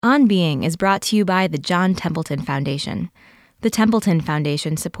On Being is brought to you by the John Templeton Foundation. The Templeton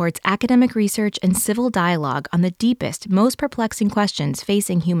Foundation supports academic research and civil dialogue on the deepest, most perplexing questions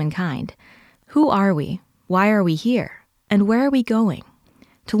facing humankind. Who are we? Why are we here? And where are we going?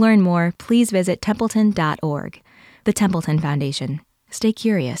 To learn more, please visit templeton.org. The Templeton Foundation. Stay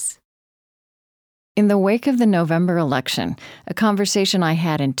curious. In the wake of the November election, a conversation I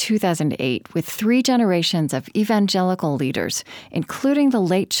had in 2008 with 3 generations of evangelical leaders, including the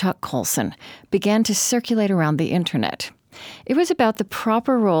late Chuck Colson, began to circulate around the internet. It was about the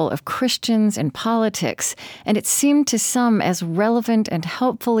proper role of Christians in politics, and it seemed to some as relevant and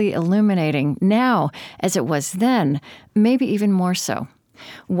helpfully illuminating now as it was then, maybe even more so.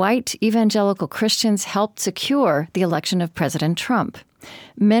 White evangelical Christians helped secure the election of President Trump.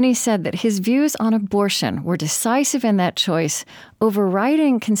 Many said that his views on abortion were decisive in that choice,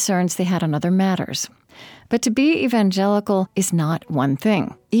 overriding concerns they had on other matters. But to be evangelical is not one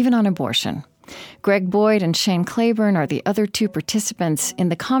thing, even on abortion. Greg Boyd and Shane Claiborne are the other 2 participants in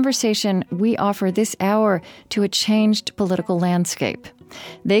the conversation we offer this hour to a changed political landscape.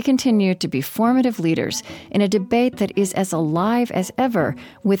 They continue to be formative leaders in a debate that is as alive as ever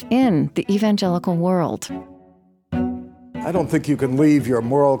within the evangelical world. I don't think you can leave your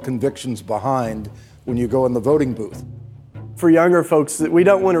moral convictions behind when you go in the voting booth. For younger folks, we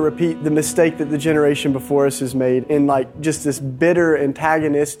don't want to repeat the mistake that the generation before us has made in just this bitter,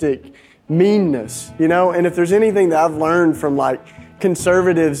 antagonistic meanness, And if there's anything that I've learned from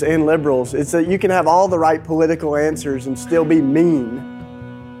conservatives and liberals, it's that you can have all the right political answers and still be mean.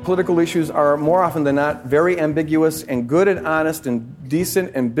 Political issues are more often than not very ambiguous, and good and honest and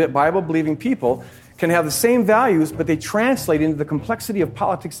decent and Bible-believing people can have the same values, but they translate into the complexity of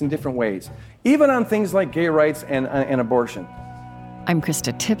politics in different ways, even on things like gay rights and abortion. I'm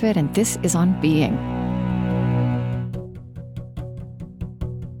Krista Tippett, and this is On Being.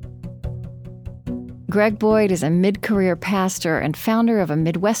 Greg Boyd is a mid-career pastor and founder of a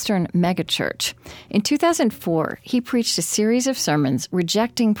Midwestern megachurch. In 2004, he preached a series of sermons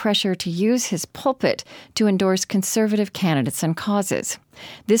rejecting pressure to use his pulpit to endorse conservative candidates and causes.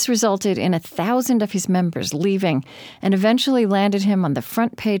 This resulted in 1,000 of his members leaving and eventually landed him on the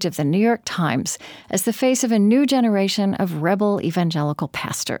front page of the New York Times as the face of a new generation of rebel evangelical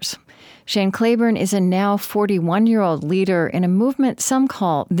pastors. Shane Claiborne is a now 41-year-old leader in a movement some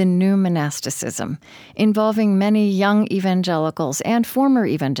call the New Monasticism, involving many young evangelicals and former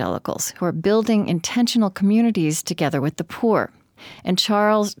evangelicals who are building intentional communities together with the poor. And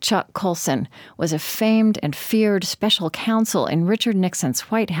Charles Chuck Colson was a famed and feared special counsel in Richard Nixon's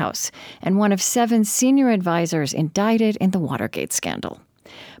White House and one of 7 senior advisors indicted in the Watergate scandal.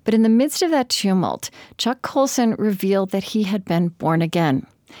 But in the midst of that tumult, Chuck Colson revealed that he had been born again.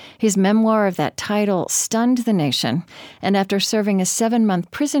 His memoir of that title stunned the nation, and after serving a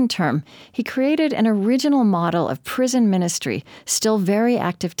 7-month prison term, he created an original model of prison ministry still very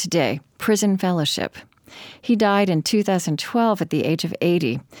active today, Prison Fellowship. He died in 2012 at the age of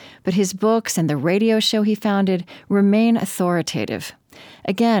 80, but his books and the radio show he founded remain authoritative.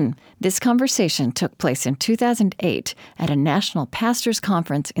 Again, this conversation took place in 2008 at a national pastors'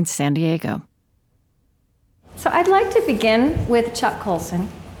 conference in San Diego. So I'd like to begin with Chuck Colson.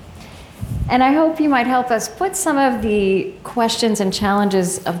 And I hope you might help us put some of the questions and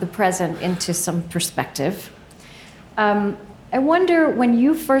challenges of the present into some perspective. I wonder, when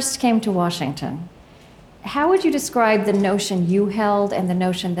you first came to Washington, how would you describe the notion you held and the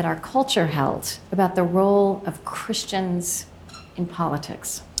notion that our culture held about the role of Christians in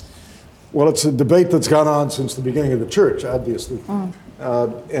politics? Well, it's a debate that's gone on since the beginning of the church, obviously.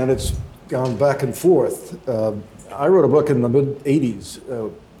 And it's gone back and forth. I wrote a book in the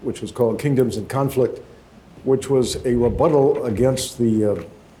mid-'80s, which was called Kingdoms in Conflict, which was a rebuttal against the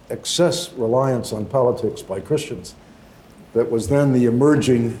excess reliance on politics by Christians that was then the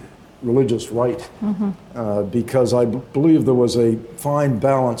emerging religious right, because I believe there was a fine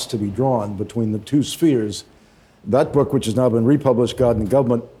balance to be drawn between the 2 spheres. That book, which has now been republished, God and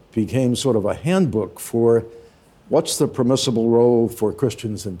Government, became sort of a handbook for what's the permissible role for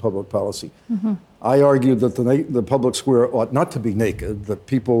Christians in public policy. I argued that the public square ought not to be naked, that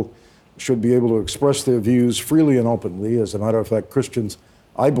people should be able to express their views freely and openly. As a matter of fact, Christians,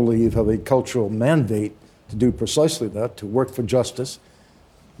 I believe, have a cultural mandate to do precisely that, to work for justice.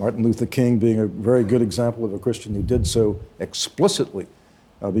 Martin Luther King being a very good example of a Christian who did so explicitly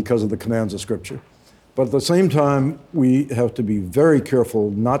because of the commands of Scripture. But at the same time, we have to be very careful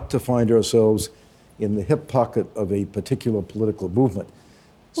not to find ourselves in the hip pocket of a particular political movement.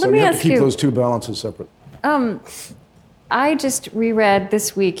 So you have to keep those 2 balances separate. I just reread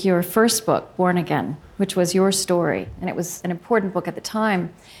this week your first book, Born Again, which was your story, and it was an important book at the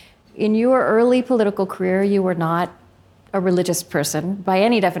time. In your early political career, you were not a religious person by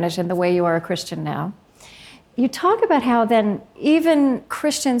any definition, the way you are a Christian now. You talk about how then even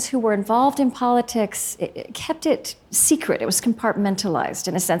Christians who were involved in politics kept it secret. It was compartmentalized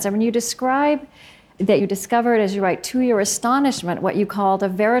in a sense. I mean, you describe that you discovered, as you write, to your astonishment, what you called a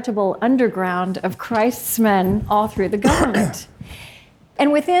veritable underground of Christ's men all through the government.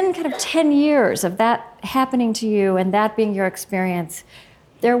 And within kind of 10 years of that happening to you and that being your experience,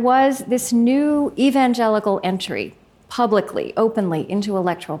 there was this new evangelical entry publicly, openly, into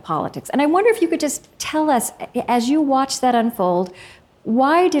electoral politics. And I wonder if you could just tell us, as you watched that unfold,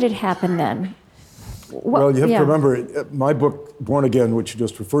 why did it happen then? Well, you have to remember, my book, Born Again, which you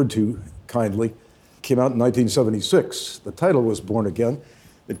just referred to kindly, came out in 1976. The title was Born Again.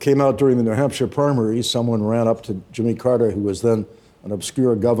 It came out during the New Hampshire primaries. Someone ran up to Jimmy Carter, who was then an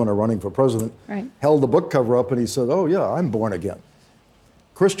obscure governor running for president, held the book cover up, and he said, "Oh yeah, I'm born again."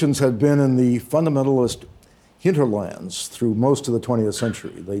 Christians had been in the fundamentalist hinterlands through most of the 20th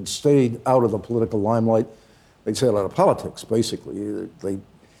century. They'd stayed out of the political limelight. They'd stayed out of politics, basically. They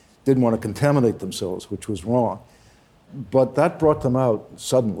didn't want to contaminate themselves, which was wrong. But that brought them out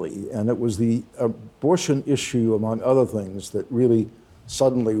suddenly, and it was the abortion issue, among other things, that really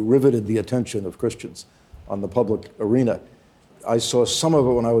suddenly riveted the attention of Christians on the public arena. I saw some of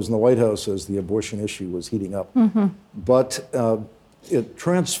it when I was in the White House as the abortion issue was heating up. Mm-hmm. But it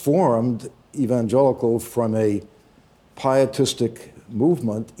transformed evangelical from a pietistic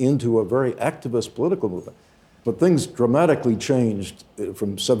movement into a very activist political movement. But things dramatically changed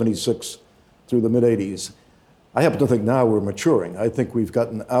from 76 through the mid-80s. I happen to think now we're maturing. I think we've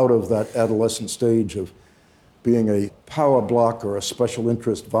gotten out of that adolescent stage of being a power block or a special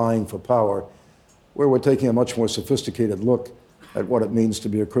interest vying for power, where we're taking a much more sophisticated look at what it means to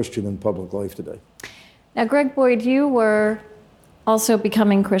be a Christian in public life today. Now, Greg Boyd, you were also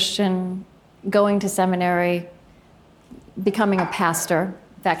becoming Christian, going to seminary, becoming a pastor,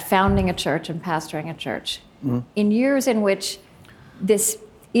 in fact, founding a church and pastoring a church. Mm-hmm. In years in which this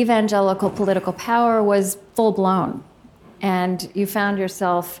evangelical political power was full-blown, and you found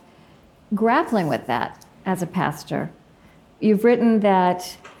yourself grappling with that as a pastor. You've written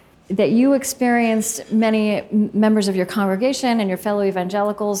that you experienced many members of your congregation and your fellow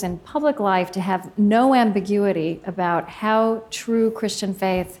evangelicals in public life to have no ambiguity about how true Christian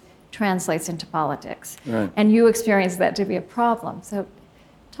faith translates into politics. Right. And you experienced that to be a problem. So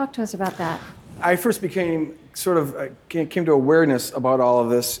talk to us about that. I first came to awareness about all of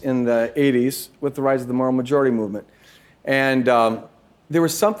this in the 80s with the rise of the moral majority movement. And there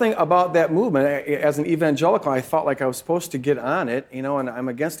was something about that movement. As an evangelical, I felt like I was supposed to get on it, and I'm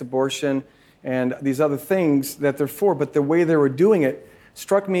against abortion and these other things that they're for, but the way they were doing it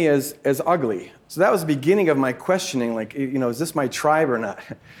struck me as ugly. So that was the beginning of my questioning, is this my tribe or not?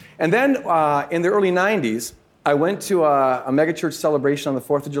 And then in the early 90s, I went to a megachurch celebration on the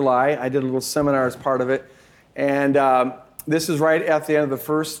 4th of July. I did a little seminar as part of it. And this is right at the end of the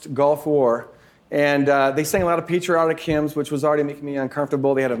first Gulf War. And they sang a lot of patriotic hymns, which was already making me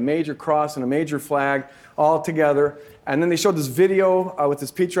uncomfortable. They had a major cross and a major flag all together. And then they showed this video with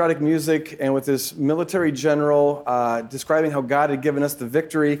this patriotic music and with this military general describing how God had given us the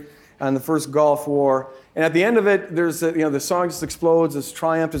victory on the first Gulf War. And at the end of it, there's the song just explodes, this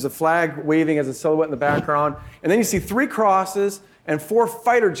triumph, there's a flag waving as a silhouette in the background. And then you see 3 crosses and 4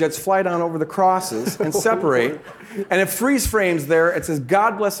 fighter jets fly down over the crosses and separate. And it freeze frames there. It says,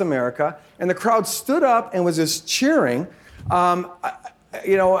 "God bless America." And the crowd stood up and was just cheering. I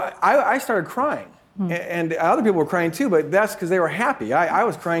started crying. And other people were crying too, but that's because they were happy. I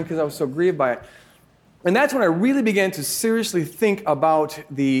was crying because I was so grieved by it. And that's when I really began to seriously think about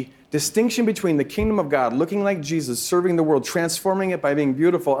the distinction between the kingdom of God, looking like Jesus, serving the world, transforming it by being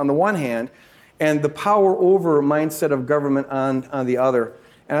beautiful on the one hand, and the power over mindset of government on the other.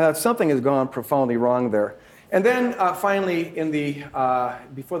 And something has gone profoundly wrong there. And then finally,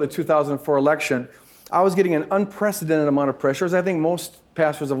 before the 2004 election, I was getting an unprecedented amount of pressure, as I think most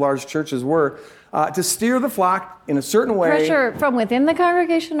pastors of large churches were, to steer the flock in a certain way. Pressure from within the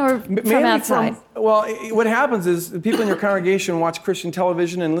congregation or from outside? What happens is the people in your congregation watch Christian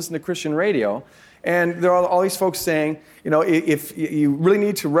television and listen to Christian radio. And there are all these folks saying, if you really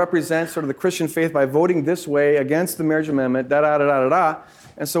need to represent sort of the Christian faith by voting this way against the marriage amendment, da-da-da-da-da-da.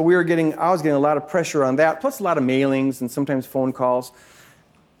 And so I was getting a lot of pressure on that, plus a lot of mailings and sometimes phone calls.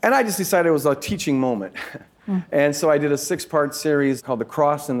 And I just decided it was a teaching moment. And so I did a 6-part series called The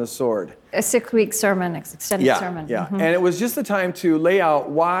Cross and the Sword. A 6-week sermon, extended sermon. Yeah, and it was just the time to lay out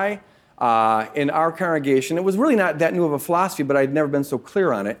why in our congregation, it was really not that new of a philosophy, but I'd never been so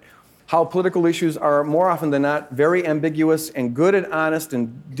clear on it, how political issues are more often than not very ambiguous, and good and honest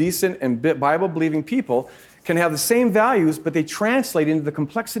and decent and Bible-believing people can have the same values, but they translate into the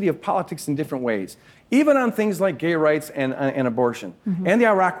complexity of politics in different ways, even on things like gay rights and abortion, and the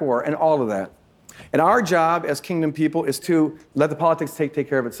Iraq War and all of that. And our job as kingdom people is to let the politics take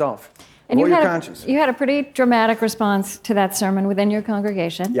care of itself. And Your you conscience. You had a pretty dramatic response to that sermon within your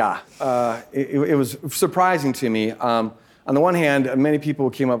congregation. Yeah, it was surprising to me. On the one hand, many people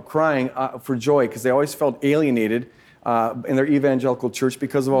came up crying for joy because they always felt alienated in their evangelical church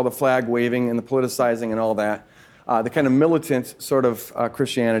because of all the flag waving and the politicizing and all that, the kind of militant sort of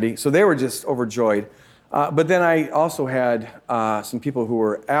Christianity. So they were just overjoyed. But then I also had some people who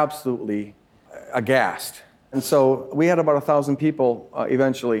were absolutely aghast. And so we had about 1,000 people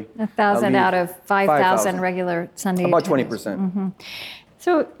eventually. 1,000 out of 5,000 regular Sunday About attenders. 20%.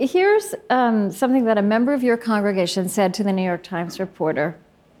 So here's something that a member of your congregation said to the New York Times reporter.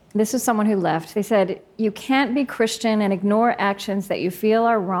 This is someone who left. They said, "You can't be Christian and ignore actions that you feel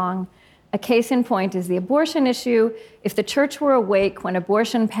are wrong. A case in point is the abortion issue. If the church were awake when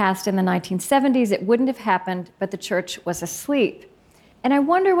abortion passed in the 1970s, it wouldn't have happened, but the church was asleep." And I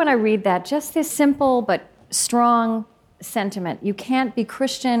wonder when I read that, just this simple but strong sentiment, you can't be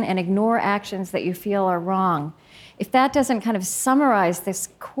Christian and ignore actions that you feel are wrong. If that doesn't kind of summarize this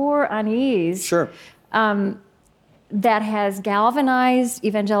core unease, Sure. That has galvanized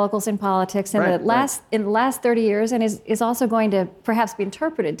evangelicals in politics in the last 30 years, and is also going to perhaps be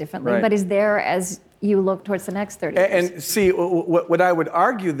interpreted differently, but is there as you look towards the next 30 years. And see, what I would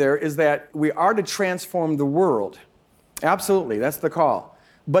argue there is that we are to transform the world. Absolutely, that's the call.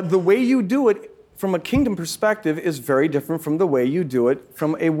 But the way you do it from a kingdom perspective is very different from the way you do it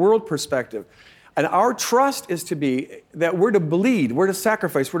from a world perspective. And our trust is to be that we're to bleed, we're to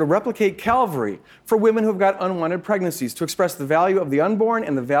sacrifice, we're to replicate Calvary for women who've got unwanted pregnancies, to express the value of the unborn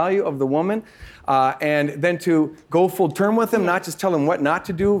and the value of the woman, and then to go full term with them, not just tell them what not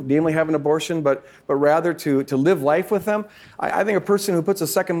to do, namely have an abortion, but rather to live life with them. I think a person who puts a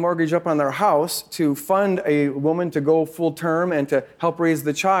second mortgage up on their house to fund a woman to go full term and to help raise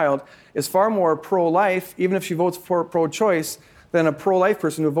the child is far more pro-life, even if she votes for pro-choice, than a pro-life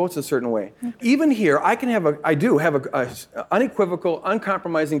person who votes a certain way. Okay. Even here, I do have a unequivocal,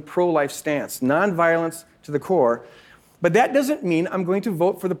 uncompromising pro-life stance, nonviolence to the core, but that doesn't mean I'm going to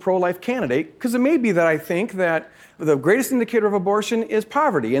vote for the pro-life candidate, because it may be that I think that the greatest indicator of abortion is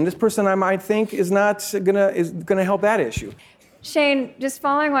poverty, and this person I might think is gonna help that issue. Shane, just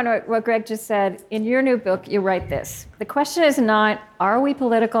following on what Greg just said, in your new book, you write this: the question is not, are we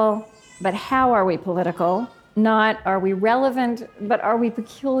political, but how are we political? Not, are we relevant, but are we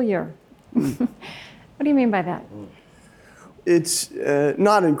peculiar? What do you mean by that? It's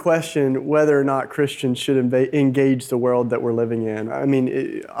not in question whether or not Christians should engage the world that we're living in. I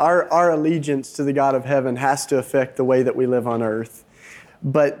mean, our allegiance to the God of heaven has to affect the way that we live on earth.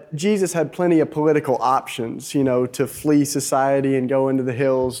 But Jesus had plenty of political options, to flee society and go into the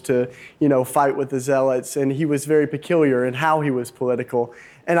hills to, fight with the zealots. And he was very peculiar in how he was political.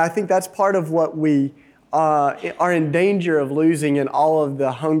 And I think that's part of what we are in danger of losing in all of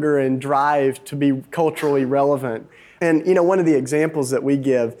the hunger and drive to be culturally relevant. And, one of the examples that we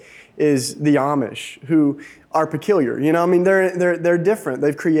give is the Amish, who are peculiar. They're different.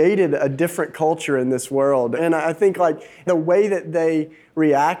 They've created a different culture in this world. And I think the way that they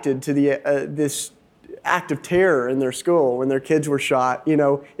reacted to this act of terror in their school when their kids were shot,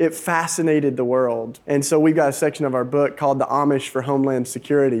 it fascinated the world. And so we've got a section of our book called The Amish for Homeland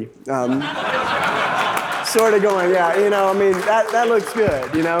Security. Sort of going, that looks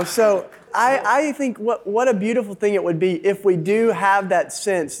good, So I think what a beautiful thing it would be if we do have that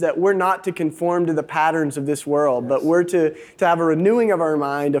sense that we're not to conform to the patterns of this world, but we're to have a renewing of our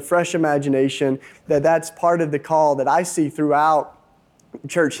mind, a fresh imagination, that's part of the call that I see throughout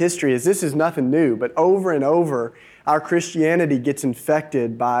church history. Is this is nothing new, but over and over, our Christianity gets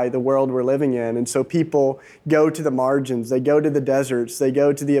infected by the world we're living in. And so people go to the margins, they go to the deserts, they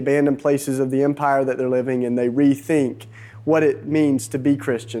go to the abandoned places of the empire that they're living in, they rethink what it means to be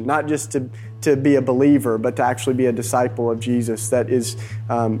Christian, not just to be a believer, but to actually be a disciple of Jesus that is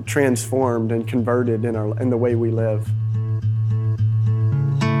transformed and converted in the way we live.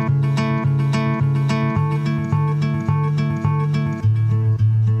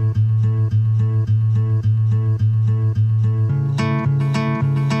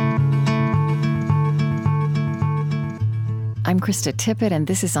 I'm Krista Tippett, and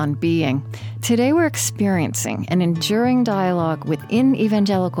this is On Being. Today we're experiencing an enduring dialogue within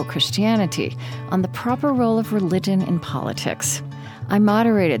evangelical Christianity on the proper role of religion in politics. I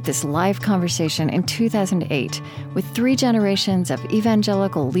moderated this live conversation in 2008 with 3 generations of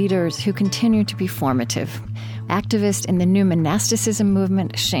evangelical leaders who continue to be formative. Activist in the new monasticism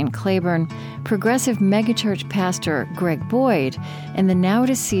movement, Shane Claiborne, progressive megachurch pastor Greg Boyd, and the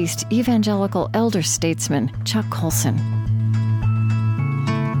now-deceased evangelical elder statesman Chuck Colson.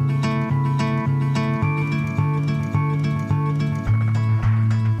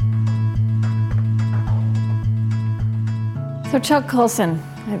 So Chuck Colson,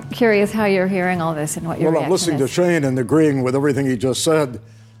 I'm curious how you're hearing all this and what your reaction is. Well, I'm listening to Shane and agreeing with everything he just said,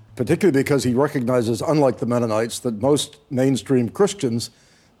 particularly because he recognizes, unlike the Mennonites, that most mainstream Christians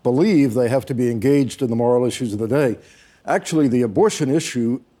believe they have to be engaged in the moral issues of the day. Actually, the abortion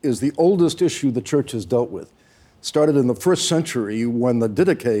issue is the oldest issue the church has dealt with. It started in the 1st century when the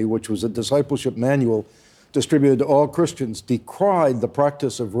Didache, which was a discipleship manual distributed to all Christians, decried the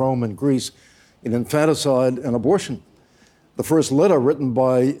practice of Rome and Greece in infanticide and abortion. The first letter written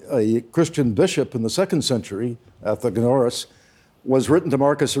by a Christian bishop in the 2nd century, Athenagoras, was written to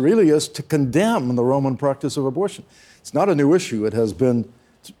Marcus Aurelius to condemn the Roman practice of abortion. It's not a new issue. It has been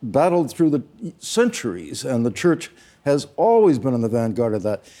battled through the centuries, and the church has always been in the vanguard of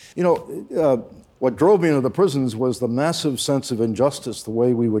that. What drove me into the prisons was the massive sense of injustice, the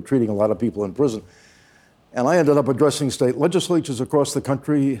way we were treating a lot of people in prison. And I ended up addressing state legislatures across the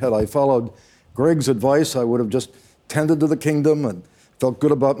country. Had I followed Greg's advice, I would have just tended to the kingdom and felt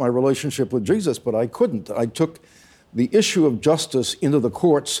good about my relationship with Jesus, but I couldn't. I took the issue of justice into the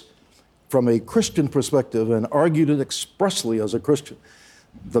courts from a Christian perspective and argued it expressly as a Christian.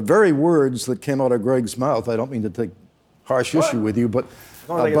 The very words that came out of Greg's mouth, I don't mean to take harsh issue with you, but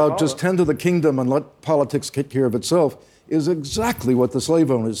about just tend to the kingdom and let politics take care of itself, is exactly what the slave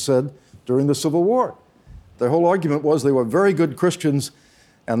owners said during the Civil War. Their whole argument was they were very good Christians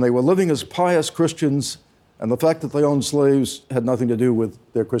and they were living as pious Christians, and the fact that they owned slaves had nothing to do with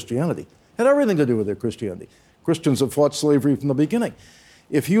their Christianity. It had everything to do with their Christianity. Christians have fought slavery from the beginning.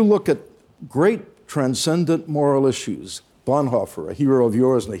 If you look at great transcendent moral issues, Bonhoeffer, a hero of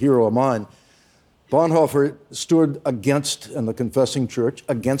yours and a hero of mine, Bonhoeffer stood against, in the confessing church,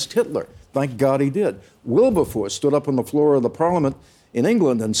 against Hitler. Thank God he did. Wilberforce stood up on the floor of the Parliament in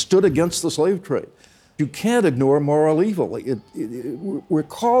England and stood against the slave trade. You can't ignore moral evil. We're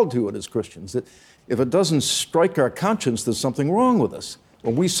called to it as Christians. If it doesn't strike our conscience, there's something wrong with us.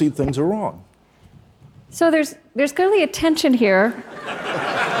 When we see things are wrong. So there's clearly a tension here.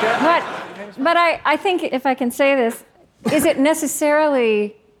 But I think, if I can say this, is it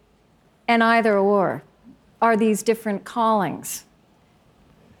necessarily an either or? Are these different callings?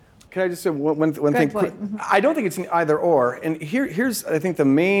 Can I just say one thing? I don't think it's an either or. And here's, I think, the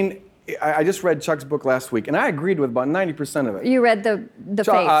main... I just read Chuck's book last week, and I agreed with about 90% of it. You read the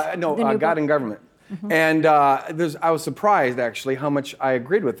faith? No, the God and Government. Mm-hmm. And I was surprised, actually, how much I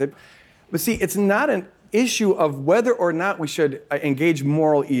agreed with it. But see, it's not an issue of whether or not we should engage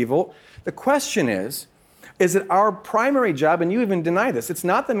moral evil. The question is it our primary job, and you even deny this, it's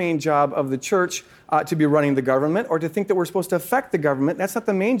not the main job of the church to be running the government or to think that we're supposed to affect the government. That's not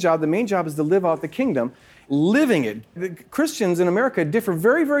the main job. The main job is to live out the kingdom, living it. The Christians in America differ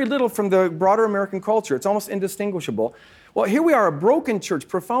very, very little from the broader American culture. It's almost indistinguishable. Well, here we are, a broken church,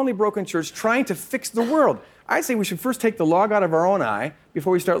 profoundly broken church, trying to fix the world. I say we should first take the log out of our own eye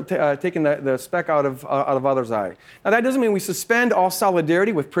before we start taking the speck out of others' eye. Now, that doesn't mean we suspend all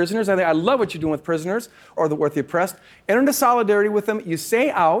solidarity with prisoners. I love what you're doing with prisoners or with the oppressed. Enter into solidarity with them. You say,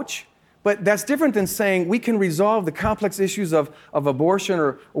 ouch, but that's different than saying we can resolve the complex issues of abortion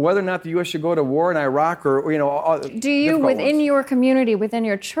or whether or not the U.S. should go to war in Iraq or Do you, within your community, within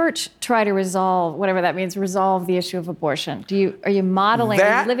your church, try to resolve, whatever that means, resolve the issue of abortion? Are you modeling,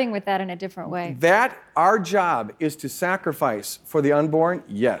 are you living with that in a different way? Our job is to sacrifice for the unborn,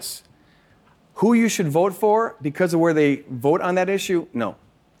 yes. Who you should vote for because of where they vote on that issue, no.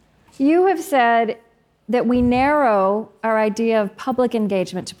 You have said that we narrow our idea of public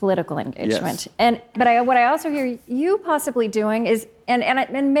engagement to political engagement. Yes. But what I also hear you possibly doing is,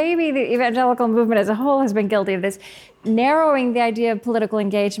 and maybe the evangelical movement as a whole has been guilty of this, narrowing the idea of political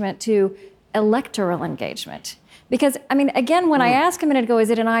engagement to electoral engagement. Because, again, when I asked a minute ago, is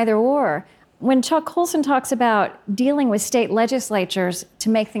it an either or? When Chuck Colson talks about dealing with state legislatures to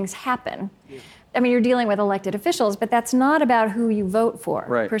make things happen, you're dealing with elected officials, but that's not about who you vote for,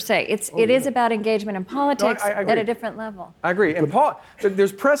 per se. It is about engagement in politics at a different level. I agree. And Paul,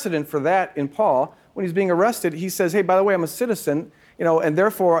 there's precedent for that in Paul. When he's being arrested, he says, hey, by the way, I'm a citizen, and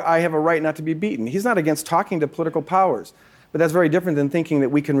therefore I have a right not to be beaten. He's not against talking to political powers. But that's very different than thinking that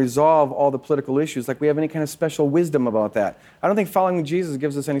we can resolve all the political issues, like we have any kind of special wisdom about that. I don't think following Jesus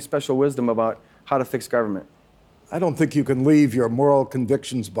gives us any special wisdom about how to fix government. I don't think you can leave your moral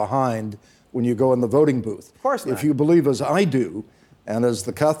convictions behind when you go in the voting booth. Of course not. If you believe as I do, and as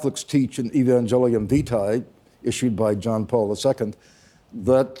the Catholics teach in Evangelium Vitae, issued by John Paul II,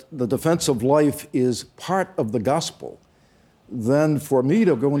 that the defense of life is part of the gospel, then for me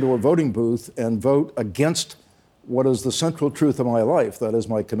to go into a voting booth and vote against what is the central truth of my life, that is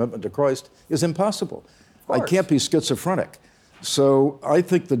my commitment to Christ, is impossible. I can't be schizophrenic. So I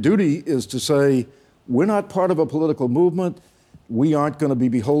think the duty is to say, we're not part of a political movement. We aren't going to be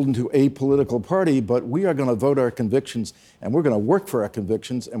beholden to a political party, but we are going to vote our convictions, and we're going to work for our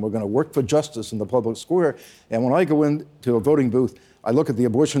convictions, and we're going to work for justice in the public square. And when I go into a voting booth, I look at the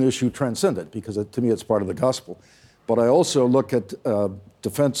abortion issue transcendent, because to me it's part of the gospel. But I also look at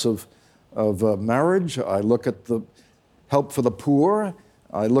defense of marriage. I look at the help for the poor.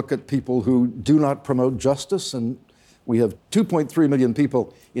 I look at people who do not promote justice. And we have 2.3 million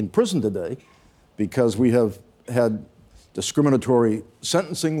people in prison today because we have had discriminatory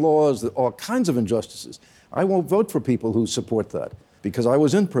sentencing laws, all kinds of injustices. I won't vote for people who support that because I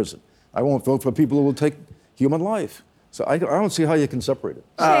was in prison. I won't vote for people who will take human life. So I don't see how you can separate it.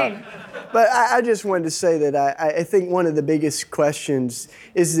 But I just wanted to say that I think one of the biggest questions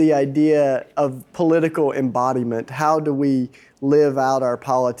is the idea of political embodiment. How do we live out our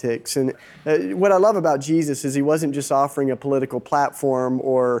politics? And what I love about Jesus is he wasn't just offering a political platform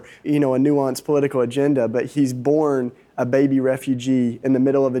or, a nuanced political agenda, but he's born a baby refugee in the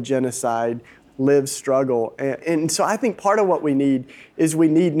middle of a genocide, live, struggle. And so I think part of what we need is we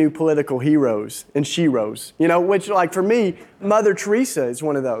need new political heroes and sheroes, which, like, for me, Mother Teresa is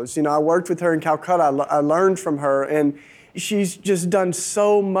one of those. I worked with her in Calcutta. I learned from her, and she's just done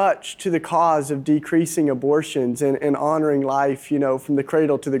so much to the cause of decreasing abortions and honoring life, from the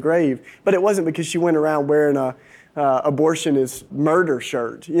cradle to the grave. But it wasn't because she went around wearing a abortion is murder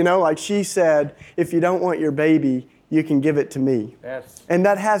shirt. Like she said, if you don't want your baby, you can give it to me. Yes. And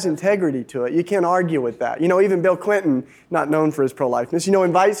that has integrity to it. You can't argue with that. Even Bill Clinton, not known for his pro-lifeness,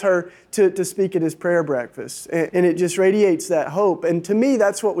 invites her to speak at his prayer breakfast. And it just radiates that hope. And to me,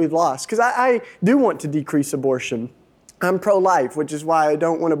 that's what we've lost. Because I do want to decrease abortion. I'm pro-life, which is why I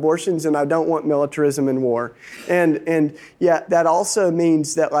don't want abortions and I don't want militarism and war. And yeah, that also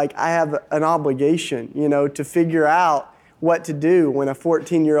means that, like, I have an obligation, to figure out what to do when a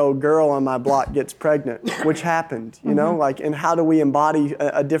 14-year-old girl on my block gets pregnant, which happened, and how do we embody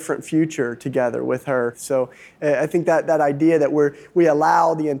a different future together with her? So I think that idea that we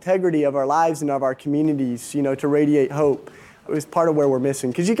allow the integrity of our lives and of our communities, to radiate hope is part of where we're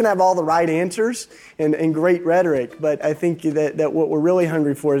missing. Because you can have all the right answers and great rhetoric, but I think that what we're really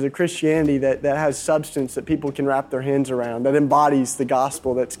hungry for is a Christianity that has substance that people can wrap their hands around, that embodies the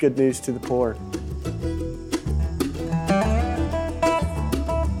gospel, that's good news to the poor.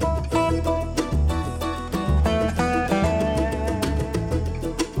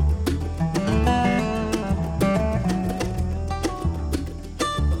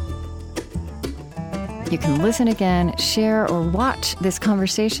 You can listen again, share, or watch this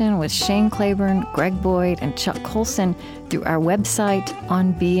conversation with Shane Claiborne, Greg Boyd, and Chuck Colson through our website,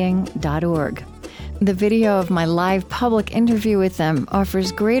 onbeing.org. The video of my live public interview with them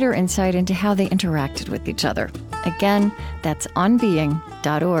offers greater insight into how they interacted with each other. Again, that's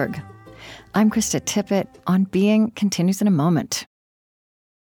onbeing.org. I'm Krista Tippett. On Being continues in a moment.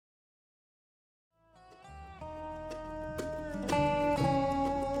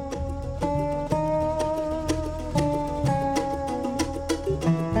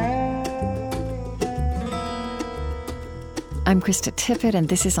 I'm Krista Tippett, and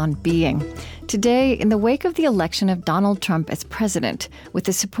this is On Being. Today, in the wake of the election of Donald Trump as president, with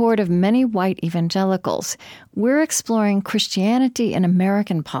the support of many white evangelicals, we're exploring Christianity in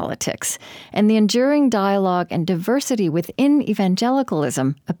American politics and the enduring dialogue and diversity within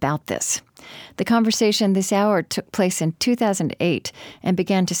evangelicalism about this. The conversation this hour took place in 2008 and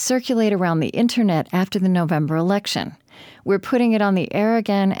began to circulate around the internet after the November election. We're putting it on the air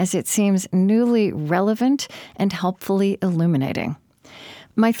again as it seems newly relevant and helpfully illuminating.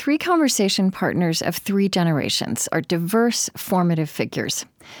 My three conversation partners of three generations are diverse, formative figures.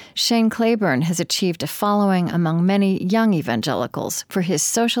 Shane Claiborne has achieved a following among many young evangelicals for his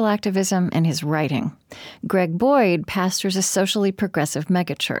social activism and his writing. Greg Boyd pastors a socially progressive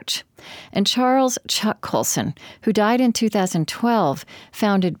megachurch. And Charles Chuck Colson, who died in 2012,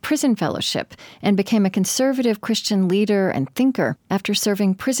 founded Prison Fellowship and became a conservative Christian leader and thinker after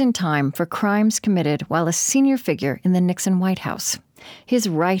serving prison time for crimes committed while a senior figure in the Nixon White House. His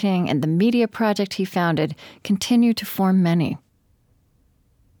writing and the media project he founded continue to form many.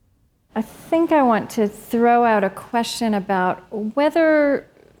 I think I want to throw out a question about whether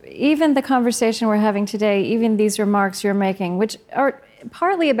even the conversation we're having today, even these remarks you're making, which are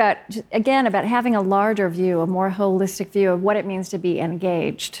partly about, again, about having a larger view, a more holistic view of what it means to be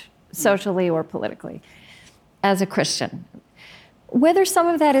engaged socially or politically as a Christian. Whether some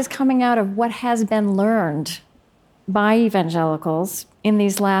of that is coming out of what has been learned by evangelicals in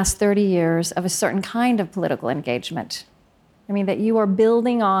these last 30 years of a certain kind of political engagement. I mean, that you are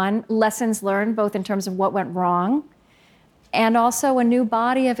building on lessons learned, both in terms of what went wrong and also a new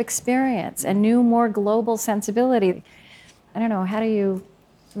body of experience, a new, more global sensibility. I don't know, how do you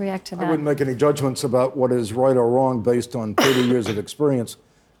react to that? I wouldn't make any judgments about what is right or wrong based on 30 years of experience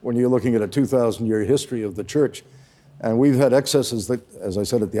when you're looking at a 2,000-year history of the church. And we've had excesses that, as I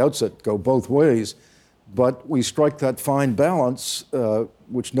said at the outset, go both ways. But we strike that fine balance,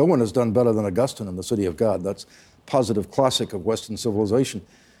 which no one has done better than Augustine in the City of God. That's positive classic of Western civilization.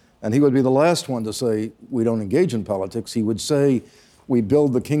 And he would be the last one to say we don't engage in politics. He would say we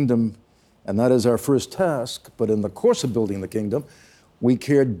build the kingdom, and that is our first task. But in the course of building the kingdom, we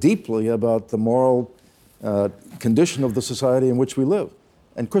care deeply about the moral condition of the society in which we live.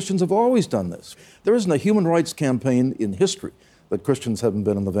 And Christians have always done this. There isn't a human rights campaign in history that Christians haven't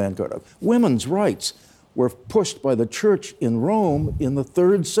been in the vanguard of. Women's rights were pushed by the church in Rome in the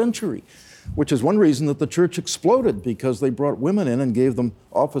 3rd century, which is one reason that the church exploded, because they brought women in and gave them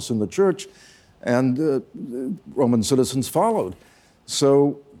office in the church, and Roman citizens followed.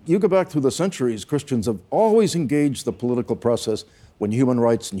 So you go back through the centuries, Christians have always engaged the political process when human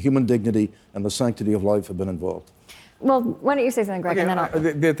rights and human dignity and the sanctity of life have been involved. Well, why don't you say something, Greg, and then I'll...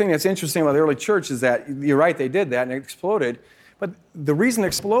 The thing that's interesting about the early church is that, you're right, they did that and it exploded, but the reason it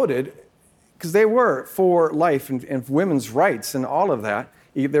exploded, because they were for life and women's rights and all of that.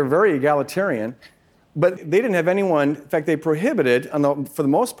 They're very egalitarian, but they didn't have anyone, in fact, they prohibited, for the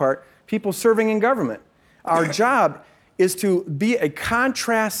most part, people serving in government. Our job is to be a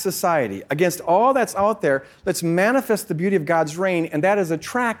contrast society against all that's out there. Let's manifest the beauty of God's reign, and that is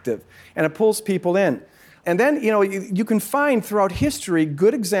attractive, and it pulls people in. And then, you can find throughout history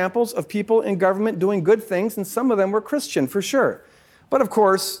good examples of people in government doing good things, and some of them were Christian, for sure. But of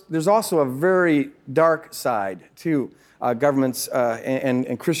course, there's also a very dark side to governments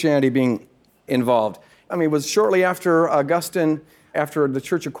and Christianity being involved. I mean, it was shortly after Augustine, after the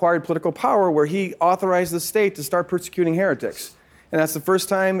church acquired political power, where he authorized the state to start persecuting heretics. And that's the first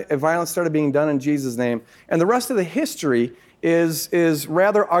time violence started being done in Jesus' name. And the rest of the history is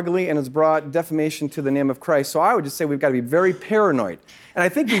rather ugly and has brought defamation to the name of Christ. So I would just say we've got to be very paranoid. And I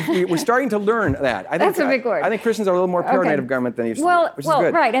think we're starting to learn that. That's a big word. I think Christians are a little more paranoid of government than used to be, which is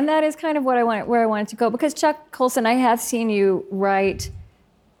good. Right, and that is kind of where I wanted to go. Because Chuck Colson, I have seen you write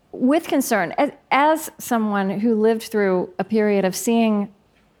with concern, as someone who lived through a period of seeing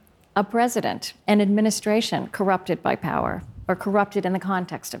a president, an administration corrupted by power, or corrupted in the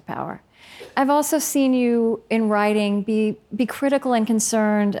context of power. I've also seen you in writing be critical and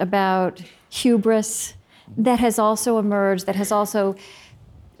concerned about hubris that has also emerged, that has also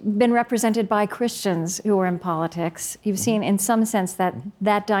been represented by Christians who are in politics. You've seen, in some sense,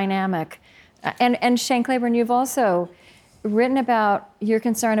 that dynamic. And Shane Claiborne, you've also written about your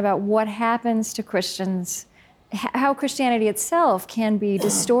concern about what happens to Christians, how Christianity itself can be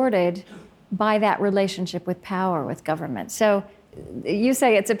distorted by that relationship with power, with government. So you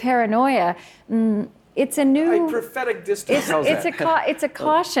say it's a paranoia. It's a new... A prophetic distance. It's a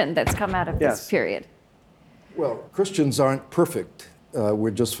caution that's come out of this period. Well, Christians aren't perfect.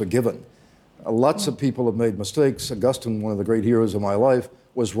 We're just forgiven. Lots of people have made mistakes. Augustine, one of the great heroes of my life,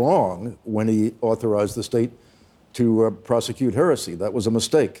 was wrong when he authorized the state to prosecute heresy. That was a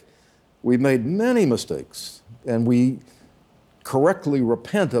mistake. We've made many mistakes, and we correctly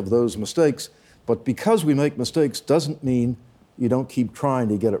repent of those mistakes. But because we make mistakes doesn't mean you don't keep trying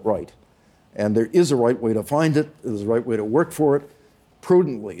to get it right. And there is a right way to find it. There's a right way to work for it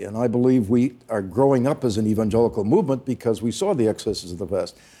prudently. And I believe we are growing up as an evangelical movement because we saw the excesses of the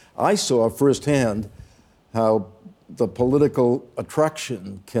past. I saw firsthand how the political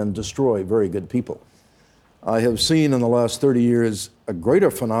attraction can destroy very good people. I have seen in the last 30 years a greater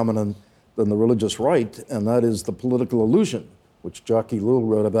phenomenon than the religious right, and that is the political illusion, which Jockey Lewell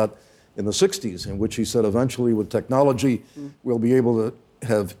wrote about in the 60s, in which he said eventually with technology, we'll be able to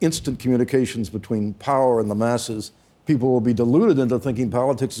have instant communications between power and the masses. People will be deluded into thinking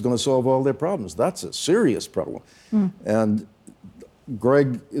politics is going to solve all their problems. That's a serious problem. And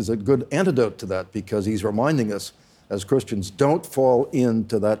Greg is a good antidote to that because he's reminding us as Christians, don't fall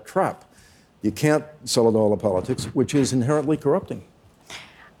into that trap. You can't sell it all to politics, which is inherently corrupting.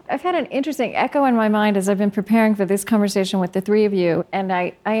 I've had an interesting echo in my mind as I've been preparing for this conversation with the three of you, and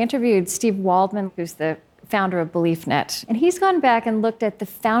I interviewed Steve Waldman, who's the founder of BeliefNet. And he's gone back and looked at the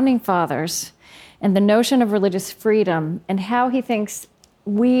founding fathers and the notion of religious freedom and how he thinks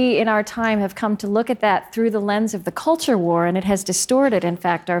we in our time have come to look at that through the lens of the culture war, and it has distorted, in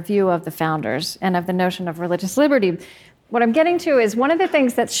fact, our view of the founders and of the notion of religious liberty. What I'm getting to is one of the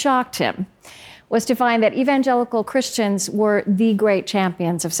things that shocked him was to find that evangelical Christians were the great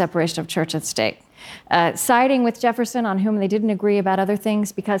champions of separation of church and state, siding with Jefferson, on whom they didn't agree about other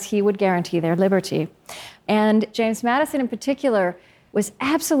things, because he would guarantee their liberty. And James Madison in particular was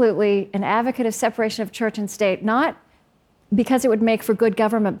absolutely an advocate of separation of church and state, not because it would make for good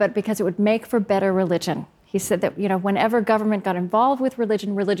government, but because it would make for better religion. He said that, whenever government got involved with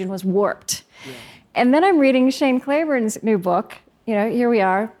religion, religion was warped. Yeah. And then I'm reading Shane Claiborne's new book. Here we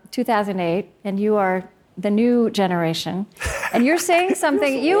are, 2008, and you are the new generation. And you're saying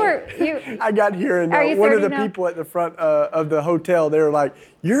something, I got here, and one of the people at the front of the hotel, they were like,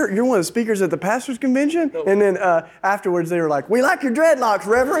 you're one of the speakers at the pastor's convention? No. And then afterwards, they were like, we like your dreadlocks,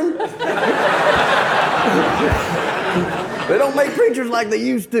 Reverend. They don't make preachers like they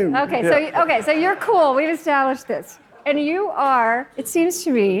used to. So you're cool. We've established this. And you are, it seems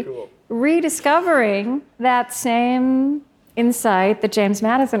to me, rediscovering that same insight that James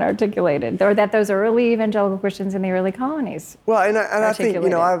Madison articulated, or that those early evangelical Christians in the early colonies. Well, and I think,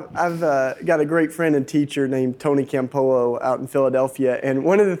 I've got a great friend and teacher named Tony Campolo out in Philadelphia, and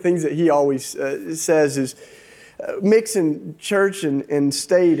one of the things that he always says is, mixing church and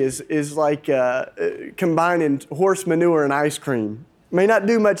state is like combining horse manure and ice cream. It may not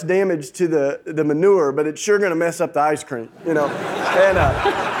do much damage to the manure, but it's sure going to mess up the ice cream,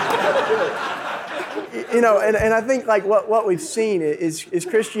 And I think like what we've seen is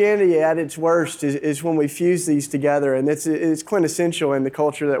Christianity at its worst is when we fuse these together, and it's quintessential in the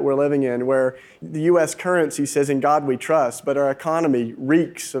culture that we're living in, where the U.S. currency says, "In God we trust," but our economy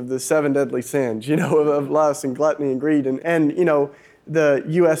reeks of the 7 deadly sins, of lust and gluttony and greed, and the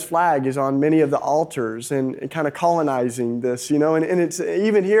U.S. flag is on many of the altars and kind of colonizing this, and it's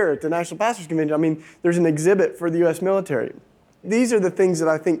even here at the National Pastors Convention. I mean, there's an exhibit for the U.S. military. These are the things that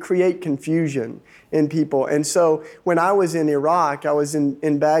I think create confusion in people. And so when I was in Iraq, I was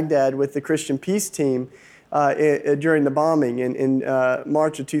in Baghdad with the Christian Peace Team during the bombing in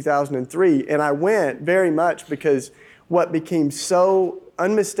March of 2003. And I went very much because what became so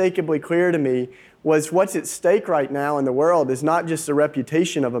unmistakably clear to me was what's at stake right now in the world is not just the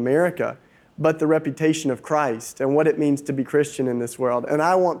reputation of America, but the reputation of Christ and what it means to be Christian in this world. And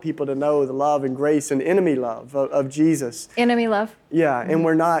I want people to know the love and grace and enemy love of Jesus. Enemy love? Yeah, and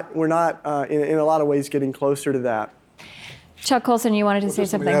we're not in a lot of ways getting closer to that. Chuck Colson, you wanted to say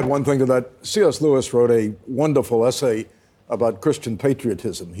something? Let me add one thing to that. C.S. Lewis wrote a wonderful essay about Christian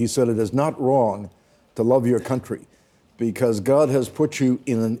patriotism. He said it is not wrong to love your country because God has put you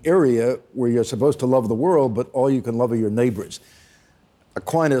in an area where you're supposed to love the world, but all you can love are your neighbors.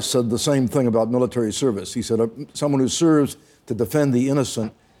 Aquinas said the same thing about military service. He said someone who serves to defend the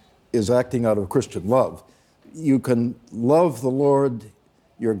innocent is acting out of Christian love. You can love the Lord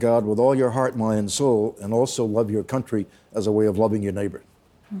your God with all your heart, mind, and soul, and also love your country as a way of loving your neighbor.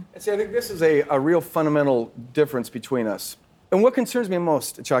 See, I think this is a real fundamental difference between us. And what concerns me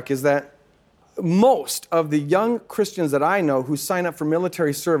most, Chuck, is that most of the young Christians that I know who sign up for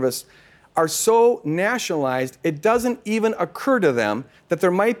military service are so nationalized, it doesn't even occur to them that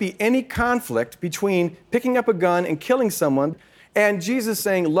there might be any conflict between picking up a gun and killing someone and Jesus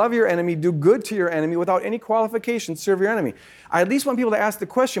saying, love your enemy, do good to your enemy without any qualification, serve your enemy. I at least want people to ask the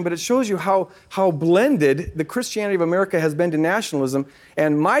question, but it shows you how blended the Christianity of America has been to nationalism.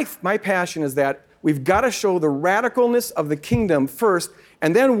 And my passion is that we've got to show the radicalness of the kingdom first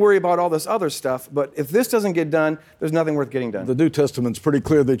and then worry about all this other stuff. But if this doesn't get done, there's nothing worth getting done. The New Testament's pretty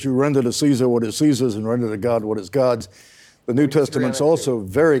clear that you render to Caesar what is Caesar's and render to God what is God's. The New Testament's also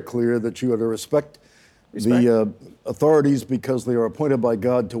very clear that you are to respect the authorities because they are appointed by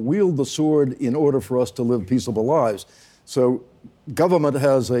God to wield the sword in order for us to live peaceable lives. So government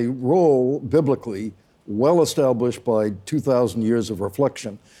has a role biblically well established by 2,000 years of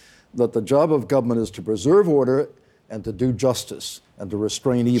reflection that the job of government is to preserve order and to do justice and to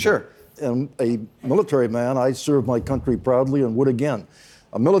restrain evil. Sure. And a military man, I serve my country proudly and would again.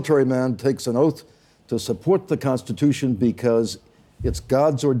 A military man takes an oath to support the Constitution because it's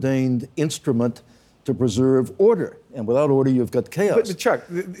God's ordained instrument to preserve order. And without order, you've got chaos. But Chuck,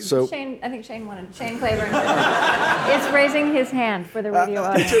 Shane Claiborne is raising his hand for the radio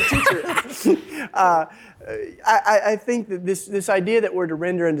audience. Teacher, I think that this idea that we're to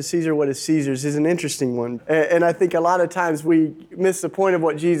render unto Caesar what is Caesar's is an interesting one. And I think a lot of times we miss the point of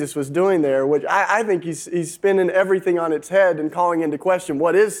what Jesus was doing there, which I think he's spinning everything on its head and calling into question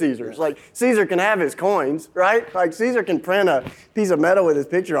what is Caesar's. Like, Caesar can have his coins, right? Like, Caesar can print a piece of metal with his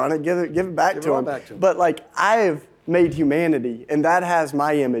picture on it, give it back to him. But, like, I've made humanity, and that has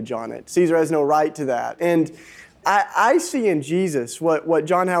my image on it. Caesar has no right to that. And I see in Jesus what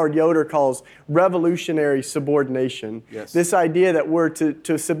John Howard Yoder calls revolutionary subordination. Yes. This idea that we're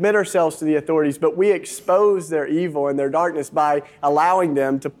to submit ourselves to the authorities, but we expose their evil and their darkness by allowing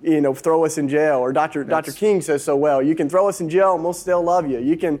them to throw us in jail. Or Dr. King says so well, you can throw us in jail and we'll still love you.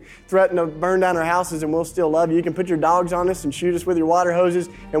 You can threaten to burn down our houses and we'll still love you. You can put your dogs on us and shoot us with your water hoses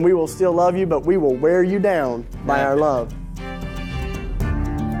and we will still love you, but we will wear you down by our love.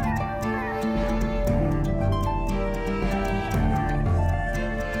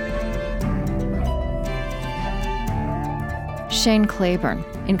 Shane Claiborne,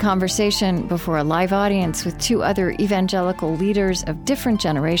 in conversation before a live audience with two other evangelical leaders of different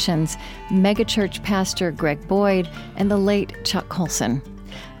generations, megachurch pastor Greg Boyd and the late Chuck Colson.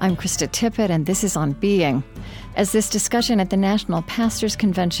 I'm Krista Tippett, and this is On Being. As this discussion at the National Pastors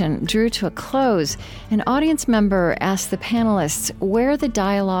Convention drew to a close, an audience member asked the panelists where the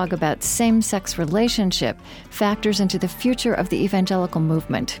dialogue about same-sex relationship factors into the future of the evangelical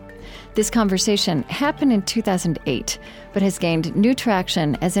movement. This conversation happened in 2008, but has gained new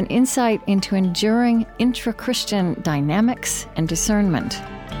traction as an insight into enduring intra-Christian dynamics and discernment.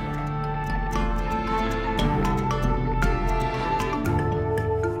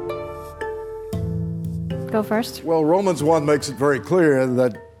 Go first. Well, Romans 1 makes it very clear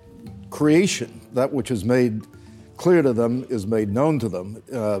that creation, that which is made clear to them, is made known to them,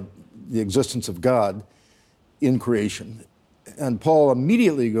 the existence of God in creation. And Paul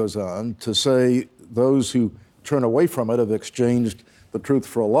immediately goes on to say those who turn away from it have exchanged the truth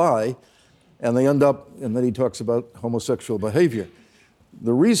for a lie, and they end up, and then he talks about homosexual behavior.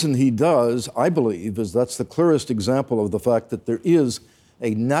 The reason he does, I believe, is that's the clearest example of the fact that there is a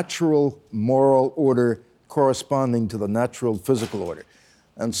natural moral order corresponding to the natural physical order.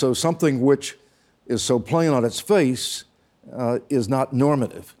 And so something which is so plain on its face is not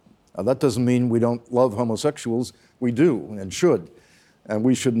normative. Now, that doesn't mean we don't love homosexuals. We do and should. And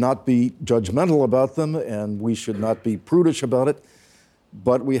we should not be judgmental about them, and we should not be prudish about it.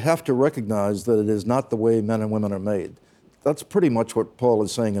 But we have to recognize that it is not the way men and women are made. That's pretty much what Paul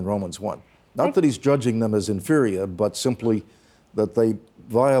is saying in Romans 1. Not that he's judging them as inferior, but simply that they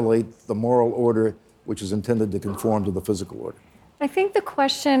violate the moral order which is intended to conform to the physical order. I think the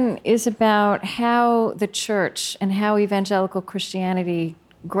question is about how the church and how evangelical Christianity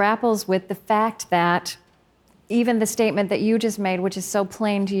grapples with the fact that even the statement that you just made, which is so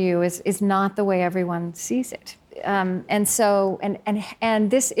plain to you, is not the way everyone sees it. And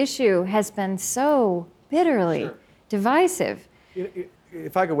this issue has been so bitterly divisive.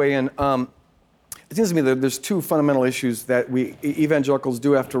 If I could weigh in, it seems to me that there's two fundamental issues that we evangelicals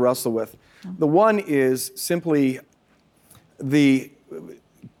do have to wrestle with. The one is simply the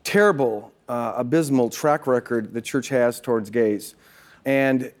terrible, abysmal track record the church has towards gays.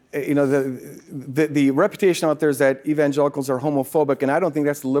 And the reputation out there is that evangelicals are homophobic, and I don't think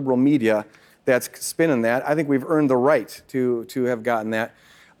that's the liberal media that's spinning that. I think we've earned the right to have gotten that.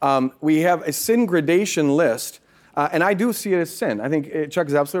 We have a sin gradation list, and I do see it as sin. I think Chuck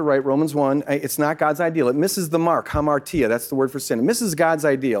is absolutely right. Romans 1, it's not God's ideal. It misses the mark, hamartia, that's the word for sin. It misses God's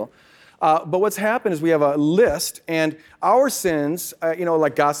ideal. But what's happened is we have a list, and our sins,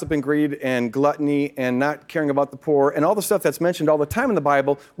 like gossip and greed and gluttony and not caring about the poor and all the stuff that's mentioned all the time in the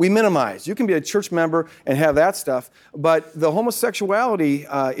Bible, we minimize. You can be a church member and have that stuff, but the homosexuality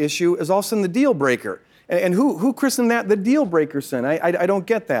issue is all of a sudden the deal breaker. And who christened that the deal breaker sin? I don't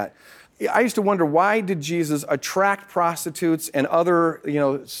get that. I used to wonder, why did Jesus attract prostitutes and other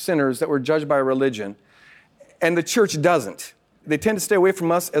sinners that were judged by religion, and the church doesn't? They tend to stay away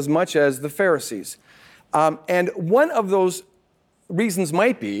from us as much as the Pharisees. And one of those reasons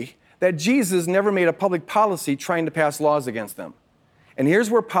might be that Jesus never made a public policy trying to pass laws against them. And here's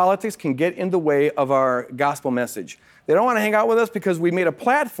where politics can get in the way of our gospel message. They don't want to hang out with us because we made a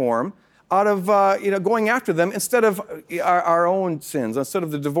platform out of going after them instead of our own sins, instead of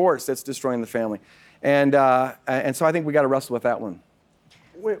the divorce that's destroying the family. And so I think we got to wrestle with that one.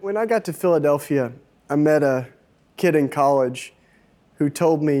 When I got to Philadelphia, I met a kid in college who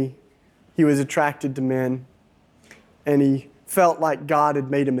told me he was attracted to men and he felt like God had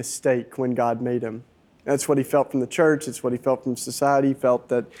made a mistake when God made him. That's what he felt from the church. It's what he felt from society. He felt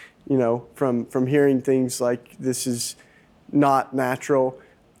that, from hearing things like this is not natural.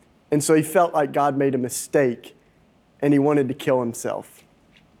 And so he felt like God made a mistake, and he wanted to kill himself.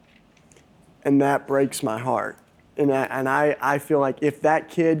 And that breaks my heart. And I feel like if that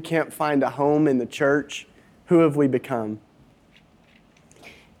kid can't find a home in the church, who have we become?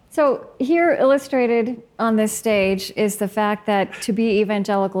 So here illustrated on this stage is the fact that to be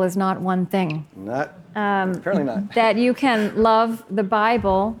evangelical is not one thing. Apparently not. That you can love the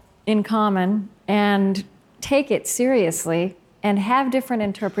Bible in common and take it seriously and have different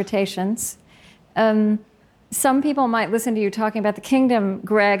interpretations. Some people might listen to you talking about the kingdom,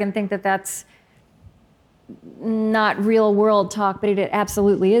 Greg, and think that that's not real world talk, but it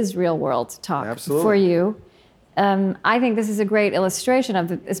absolutely is real world talk for you. I think this is a great illustration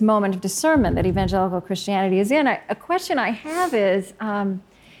of this moment of discernment that evangelical Christianity is in. A question I have is, and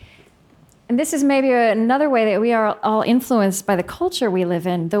this is maybe another way that we are all influenced by the culture we live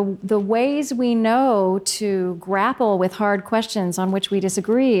in, the ways we know to grapple with hard questions on which we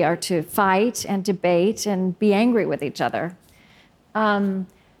disagree are to fight and debate and be angry with each other.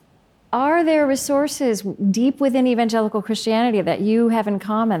 Are there resources deep within evangelical Christianity that you have in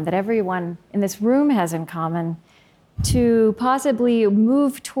common, that everyone in this room has in common, to possibly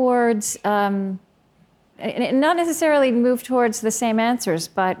move towards, not necessarily move towards the same answers,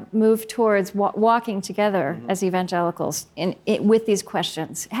 but move towards walking together as evangelicals with these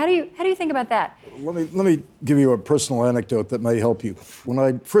questions? How do you think about that? Let me give you a personal anecdote that may help you. When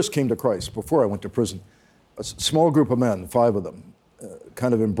I first came to Christ, before I went to prison, a small group of men, 5 of them,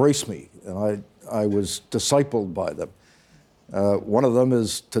 kind of embraced me, and I was discipled by them. One of them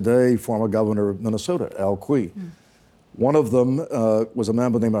is today former governor of Minnesota, Al Quie. One of them was a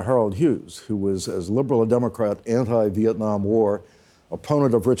man by the name of Harold Hughes, who was as liberal a Democrat, anti-Vietnam War,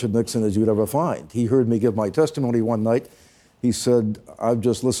 opponent of Richard Nixon as you'd ever find. He heard me give my testimony one night. He said, "I've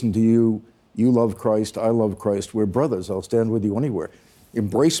just listened to you. You love Christ. I love Christ. We're brothers. I'll stand with you anywhere."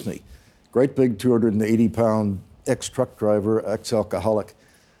 Embrace me. Great big 280-pound ex-truck driver, ex-alcoholic.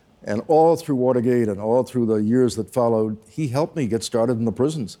 And all through Watergate and all through the years that followed, he helped me get started in the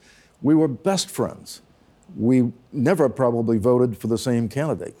prisons. We were best friends. We never probably voted for the same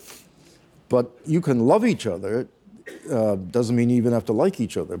candidate. But you can love each other, doesn't mean you even have to like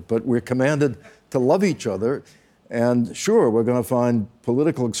each other, but we're commanded to love each other. And sure, we're going to find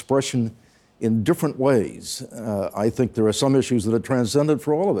political expression in different ways. I think there are some issues that are transcendent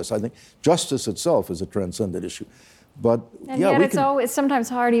for all of us. I think justice itself is a transcendent issue. But and yet it's sometimes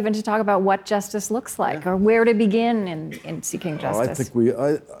hard even to talk about what justice looks like or where to begin in seeking justice.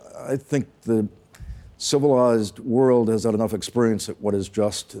 I think the civilized world has had enough experience at what is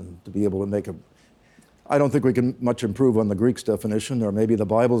just and to be able to make I don't think we can much improve on the Greek's definition, or maybe the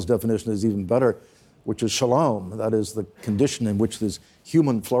Bible's definition is even better, which is shalom. That is the condition in which there's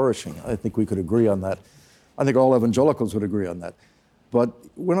human flourishing. I think we could agree on that. I think all evangelicals would agree on that. But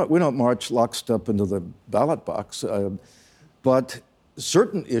we don't march lockstep into the ballot box. But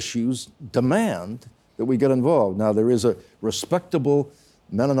certain issues demand that we get involved. Now, there is a respectable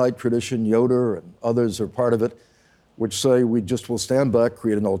Mennonite tradition, Yoder and others are part of it, which say we just will stand back,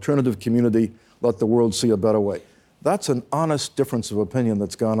 create an alternative community, let the world see a better way. That's an honest difference of opinion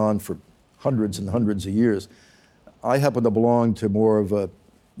that's gone on for hundreds and hundreds of years. I happen to belong to more of a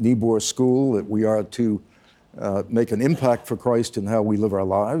Niebuhr school, that we are to make an impact for Christ in how we live our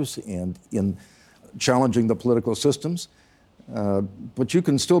lives and in challenging the political systems. But you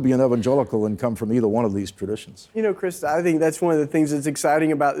can still be an evangelical and come from either one of these traditions. You know, Chris, I think that's one of the things that's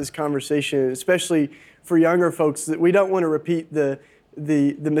exciting about this conversation, especially for younger folks, that we don't want to repeat the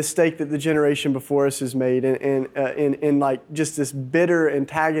mistake that the generation before us has made in like just this bitter,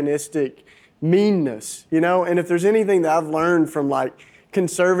 antagonistic meanness, you know? And if there's anything that I've learned from like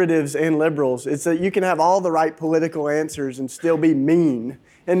conservatives and liberals, it's that you can have all the right political answers and still be mean.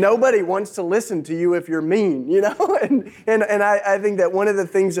 And nobody wants to listen to you if you're mean, you know? And I think that one of the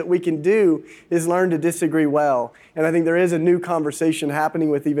things that we can do is learn to disagree well. And I think there is a new conversation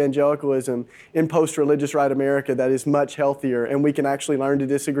happening with evangelicalism in post-religious right America that is much healthier, and we can actually learn to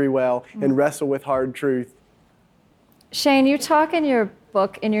disagree well and wrestle with hard truth. Shane, you talk in your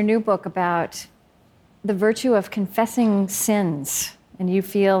book, in your new book, about the virtue of confessing sins. And you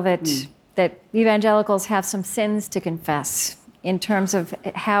feel that evangelicals have some sins to confess in terms of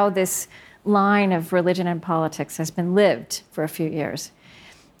how this line of religion and politics has been lived for a few years.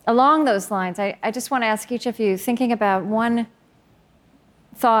 Along those lines, I just want to ask each of you, thinking about one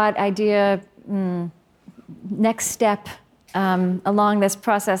thought, idea, next step along this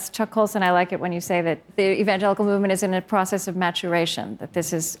process. Chuck Colson, I like it when you say that the evangelical movement is in a process of maturation, that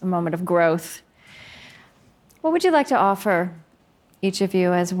this is a moment of growth. What would you like to offer each of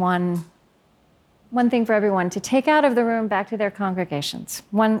you as one one thing for everyone to take out of the room back to their congregations.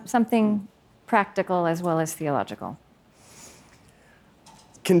 Something practical as well as theological.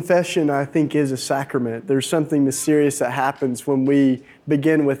 Confession, I think, is a sacrament. There's something mysterious that happens when we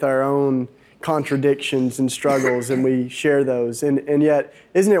begin with our own contradictions and struggles and we share those. And yet,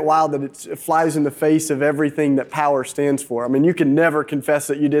 isn't it wild that it flies in the face of everything that power stands for? I mean, you can never confess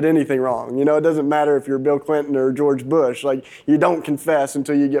that you did anything wrong. You know, it doesn't matter if you're Bill Clinton or George Bush. Like, you don't confess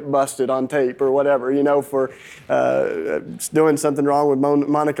until you get busted on tape or whatever, you know, for doing something wrong with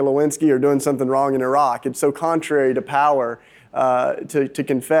Monica Lewinsky or doing something wrong in Iraq. It's so contrary to power to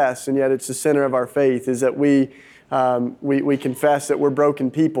confess, and yet it's the center of our faith, is that we confess that we're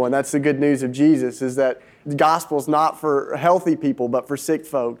broken people, and that's the good news of Jesus, is that the gospel's not for healthy people, but for sick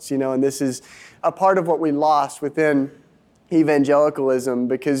folks, you know, and this is a part of what we lost within evangelicalism,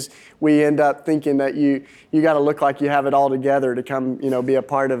 because we end up thinking that you got to look like you have it all together to come, you know, be a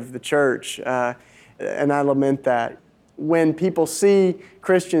part of the church, and I lament that. When people see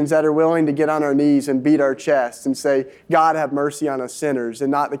Christians that are willing to get on our knees and beat our chests and say, God, have mercy on us sinners, and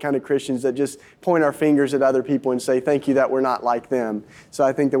not the kind of Christians that just point our fingers at other people and say, thank you that we're not like them. So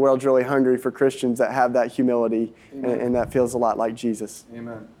I think the world's really hungry for Christians that have that humility, and that feels a lot like Jesus.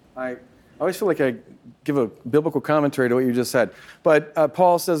 Amen. I always feel like I give a biblical commentary to what you just said. But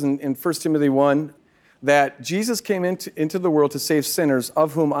Paul says in 1 Timothy 1 that Jesus came into the world to save sinners,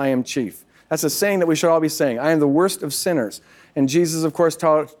 of whom I am chief. That's a saying that we should all be saying. I am the worst of sinners. And Jesus, of course,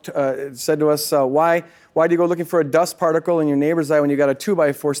 said to us, why do you go looking for a dust particle in your neighbor's eye when you got a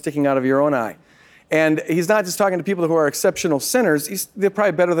 2x4 sticking out of your own eye? And he's not just talking to people who are exceptional sinners. They're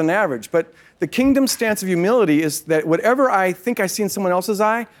probably better than average. But the kingdom stance of humility is that whatever I think I see in someone else's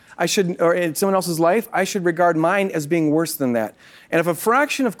eye, or in someone else's life, I should regard mine as being worse than that. And if a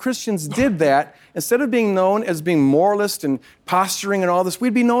fraction of Christians did that, instead of being known as being moralist and posturing and all this,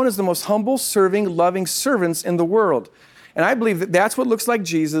 we'd be known as the most humble, serving, loving servants in the world. And I believe that that's what looks like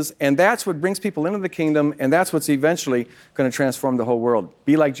Jesus, and that's what brings people into the kingdom, and that's what's eventually going to transform the whole world.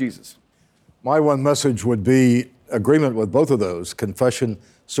 Be like Jesus. My one message would be agreement with both of those, confession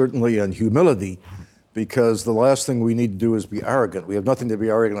certainly and humility, because the last thing we need to do is be arrogant. We have nothing to be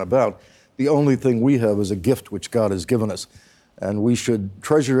arrogant about. The only thing we have is a gift which God has given us, and we should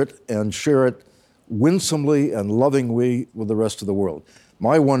treasure it and share it winsomely and lovingly with the rest of the world.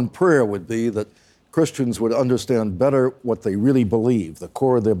 My one prayer would be that Christians would understand better what they really believe, the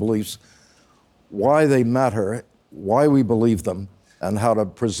core of their beliefs, why they matter, why we believe them, and how to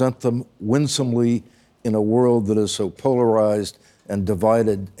present them winsomely in a world that is so polarized and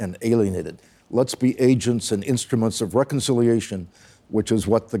divided and alienated. Let's be agents and instruments of reconciliation, which is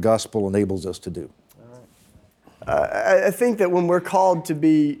what the gospel enables us to do. I think that when we're called to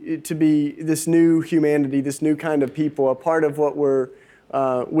be this new humanity, this new kind of people, a part of what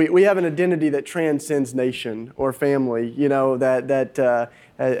we have an identity that transcends nation or family. You know, that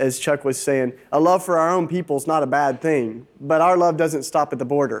as Chuck was saying, a love for our own people is not a bad thing, but our love doesn't stop at the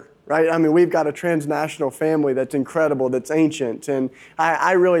border. Right? I mean, we've got a transnational family that's incredible, that's ancient. And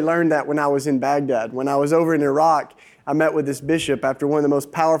I really learned that when I was in Baghdad. When I was over in Iraq, I met with this bishop after one of the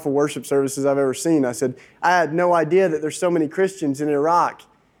most powerful worship services I've ever seen. I said, I had no idea that there's so many Christians in Iraq.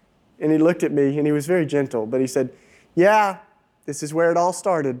 And he looked at me, and he was very gentle, but he said, yeah, this is where it all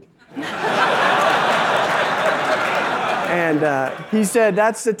started. And he said,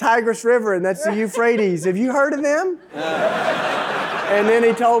 that's the Tigris River, and that's the Euphrates. Have you heard of them? And then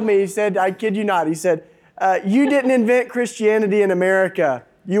he told me, he said, I kid you not, he said, you didn't invent Christianity in America.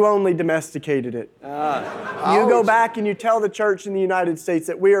 You only domesticated it. You go back and you tell the church in the United States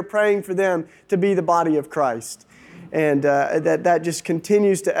that we are praying for them to be the body of Christ. And that just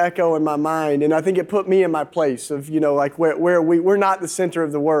continues to echo in my mind. And I think it put me in my place of, you know, like where we're not the center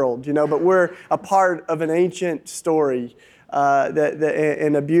of the world, you know, but we're a part of an ancient story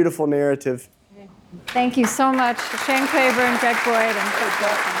and a beautiful narrative. Thank you so much, Shane Claiborne, Greg Boyd, and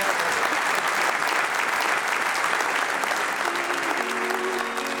Colson.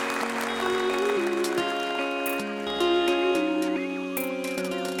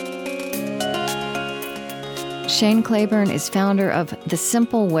 Shane Claiborne is founder of The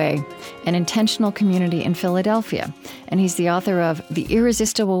Simple Way, an intentional community in Philadelphia, and he's the author of The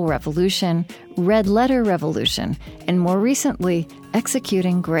Irresistible Revolution, Red Letter Revolution, and more recently,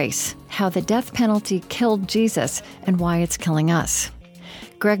 Executing Grace, How the Death Penalty Killed Jesus and Why It's Killing Us.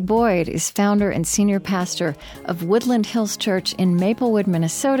 Greg Boyd is founder and senior pastor of Woodland Hills Church in Maplewood,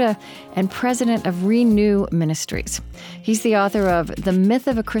 Minnesota, and president of Renew Ministries. He's the author of The Myth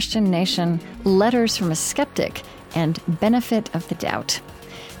of a Christian Nation, Letters from a Skeptic, and Benefit of the Doubt.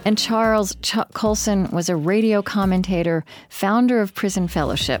 And Charles Chuck Colson was a radio commentator, founder of Prison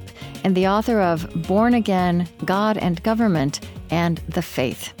Fellowship, and the author of Born Again, God and Government, and The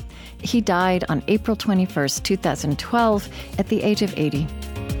Faith. He died on April 21st, 2012, at the age of 80.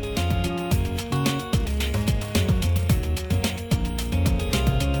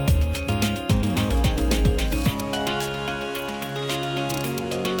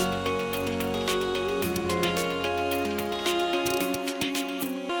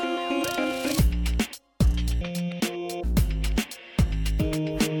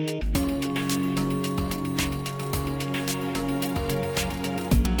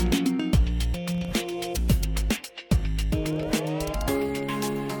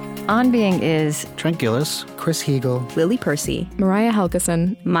 On Being is Trent Gillis, Chris Heagle, Lily Percy, Mariah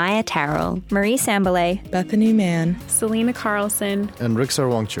Helgeson, Maya Terrell, Marie Sambalay, Bethany Mann, Selena Carlson, and Rick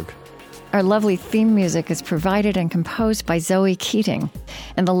Sarwangchuk. Our lovely theme music is provided and composed by Zoe Keating.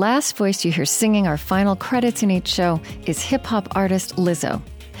 And the last voice you hear singing our final credits in each show is hip-hop artist Lizzo.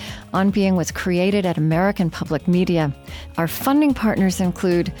 On Being was created at American Public Media. Our funding partners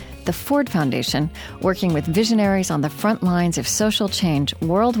include the Ford Foundation, working with visionaries on the front lines of social change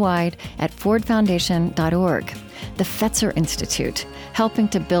worldwide at fordfoundation.org. The Fetzer Institute, helping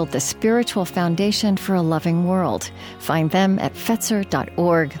to build the spiritual foundation for a loving world. Find them at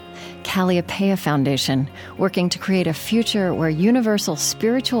fetzer.org. Calliopeia Foundation, working to create a future where universal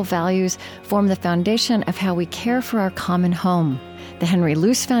spiritual values form the foundation of how we care for our common home. The Henry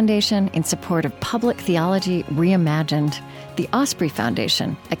Luce Foundation, in support of public theology reimagined. The Osprey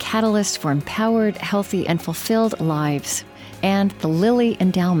Foundation, a catalyst for empowered, healthy, and fulfilled lives. And the Lilly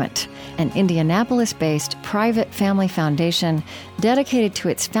Endowment, an Indianapolis-based private family foundation dedicated to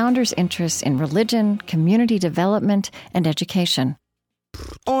its founders' interests in religion, community development, and education.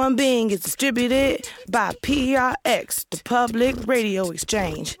 On Being is distributed by PRX, the Public Radio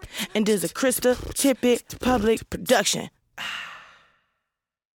Exchange, and is a Krista Tippett public production.